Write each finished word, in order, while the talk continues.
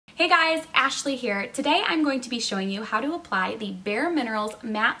Hey guys, Ashley here. Today I'm going to be showing you how to apply the BareMinerals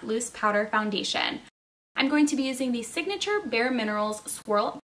Matte Loose Powder Foundation. I'm going to be using the signature BareMinerals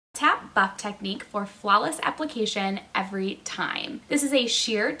Swirl Tap Buff technique for flawless application every time. This is a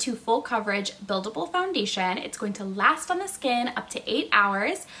sheer to full coverage buildable foundation. It's going to last on the skin up to 8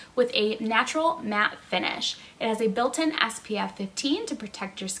 hours with a natural matte finish. It has a built-in SPF 15 to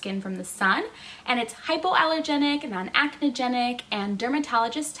protect your skin from the sun, and it's hypoallergenic, non-acnogenic, and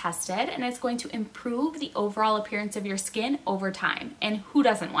dermatologist tested, and it's going to improve the overall appearance of your skin over time. And who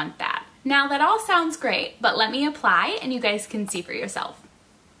doesn't want that? Now that all sounds great, but let me apply and you guys can see for yourself.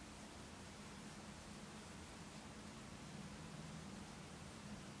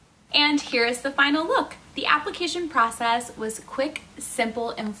 And here is the final look. The application process was quick, simple,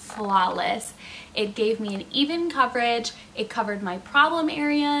 and flawless. It gave me an even coverage, it covered my problem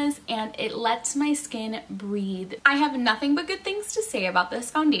areas, and it lets my skin breathe. I have nothing but good things to say about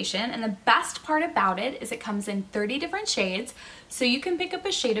this foundation, and the best part about it is it comes in 30 different shades, so you can pick up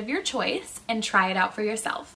a shade of your choice and try it out for yourself.